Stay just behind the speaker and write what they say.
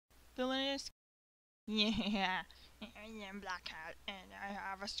Villainous? Yeah, I am Black Hat, and I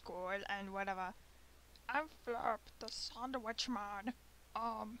have a school and whatever. I'm Flurp, the sandwich man.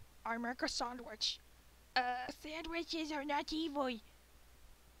 I make a sandwich. Sandwiches are not evil.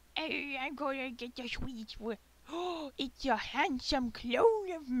 I'm gonna get the sweets. Oh, it's a handsome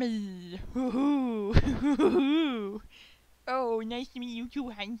clone of me. Oh, nice to meet you too,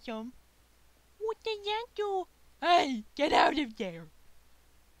 handsome. What does that do? Hey, get out of there.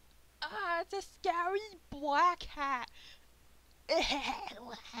 It's a scary black hat.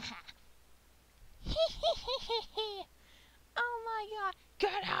 Oh my god,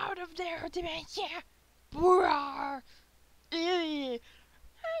 get out of there, dementia. Brawr. I'm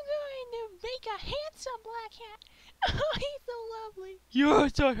going to make a handsome black hat. Oh, he's so lovely.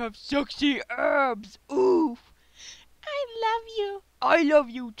 Yes, I have sexy abs. Oof. I love you. I love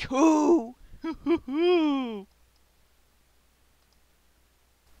you too.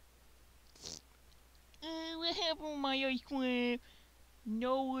 What happened with my ice cream?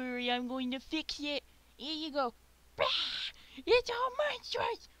 No worry, I'm going to fix it. Here you go. It's all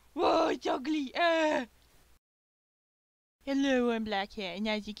monstrous. Whoa, it's ugly. Hello, I'm Black Hat, and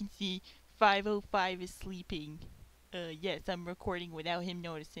as you can see, 505 is sleeping. Yes, I'm recording without him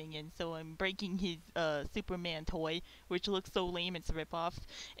noticing, and so I'm breaking his, Superman toy, which looks so lame it's a ripoff.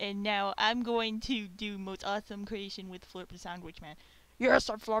 And now I'm going to do most awesome creation with Flurp the Sandwich Man. Yes,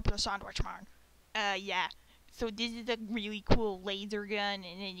 I'm Flurp the Sandwich Man. Yeah. So this is a really cool laser gun,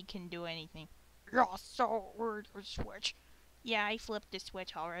 and then you can do anything. Yeah, so we're the switch. Yeah, I flipped the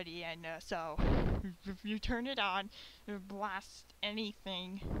switch already, and so if you turn it on, it blasts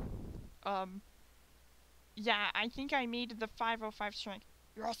anything. Yeah, I think I made the 505 shrink.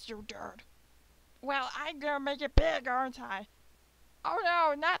 Yes, you did. Well, I'm gonna make it big, aren't I? Oh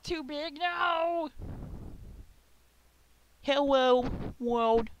no, not too big, no! Hello,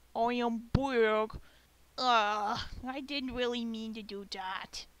 world. I am big. I didn't really mean to do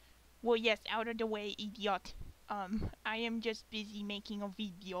that. Well, yes, out of the way, idiot. I am just busy making a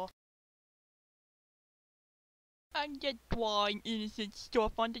video. I'm just drawing innocent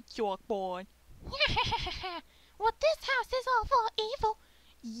stuff on the chalkboard. Well, this house is all full of evil.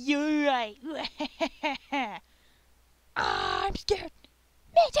 You're right. I'm scared.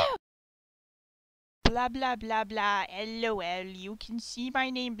 Me too. Blah blah blah blah. LOL. You can see my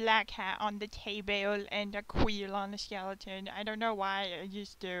name Black Hat on the table and a quill on the skeleton. I don't know why, I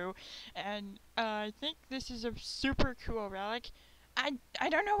just do. And I think this is a super cool relic. I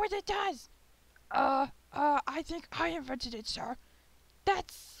don't know what it does. I think I invented it, sir.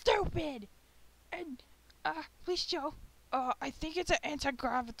 That's stupid. And please show. I think it's an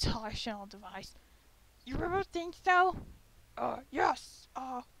anti-gravitational device. You really think so? Yes.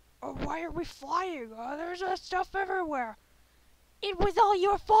 Why are we flying? There's stuff everywhere. It was all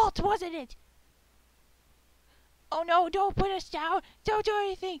your fault, wasn't it? Oh no, don't put us down. Don't do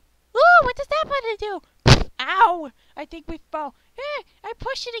anything. Ooh, what does that button do? Ow! I think we fell. I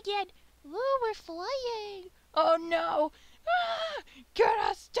pushed it again. Ooh, we're flying. Oh no. Get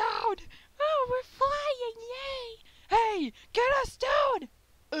us down. Oh, we're flying. Yay. Hey, get us down.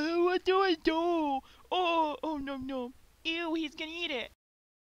 What do I do? Oh no. Ew, he's gonna eat it.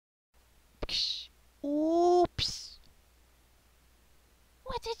 Oops.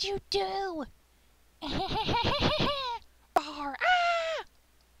 What did you do?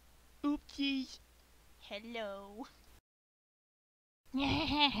 Oopsies. Hello.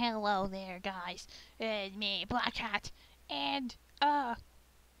 Hello there, guys. It's me, Black Hat. And,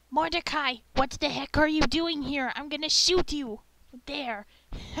 Mordecai, what the heck are you doing here? I'm gonna shoot you. There.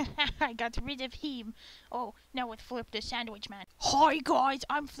 I got rid of him. Oh, now with Flurp the Sandwich Man. Hi guys,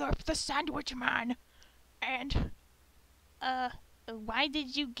 I'm Flurp the Sandwich Man. And, why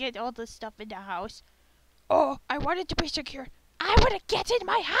did you get all the stuff in the house? Oh, I wanted to be secure. I wanna get in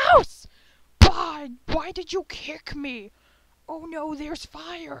my house! But why did you kick me? Oh no, there's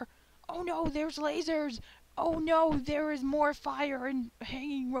fire. Oh no, there's lasers. Oh no, there is more fire and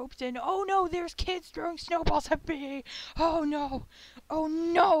hanging ropes, and oh no, there's kids throwing snowballs at me. Oh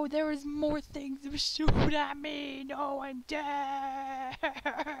no, there is more things to shoot at me. No, I'm dead.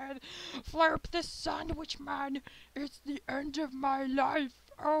 Flurp the Sandwich Man, it's the end of my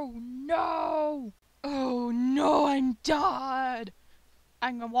life. Oh no, I'm dead.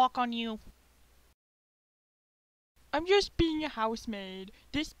 I'm gonna walk on you. I'm just being a housemaid.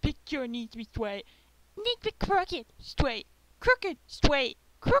 This picture needs to be straight. Needs to be crooked, straight, crooked, straight,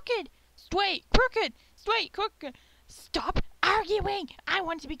 crooked, straight, crooked, straight, crooked. Stop arguing! I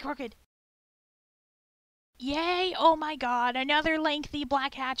want to be crooked. Yay! Oh my god, another lengthy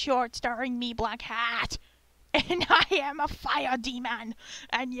Black Hat short starring me, Black Hat. And I am a fire demon.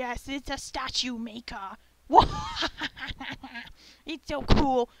 And yes, it's a statue maker. It's so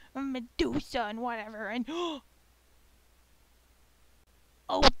cool. Medusa and whatever. And oh,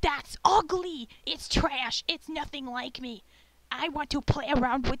 that's ugly. It's trash. It's nothing like me. I want to play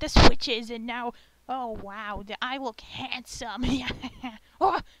around with the switches and now... Oh, wow. I look handsome.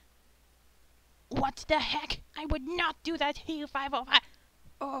 Oh, what the heck? I would not do that to you, 505.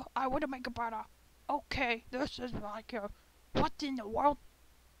 Oh, I want to make a better. Okay, this is like a... What in the world?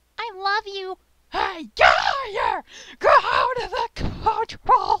 I love you. Hey, get out of here! Get out of the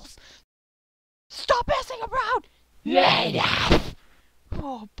controls! Stop messing around! Enough!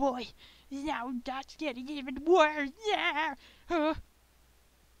 Oh boy, now that's getting even worse. Yeah.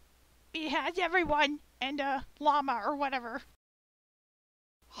 It has everyone and a llama or whatever.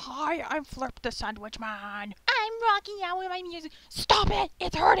 Hi, I'm Flip the Sandwich Man. I'm rocking out with my music. Stop it!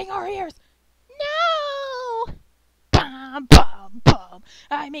 It's hurting our ears. No! Bum, bum, bum.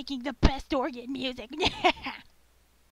 I'm making the best organ music.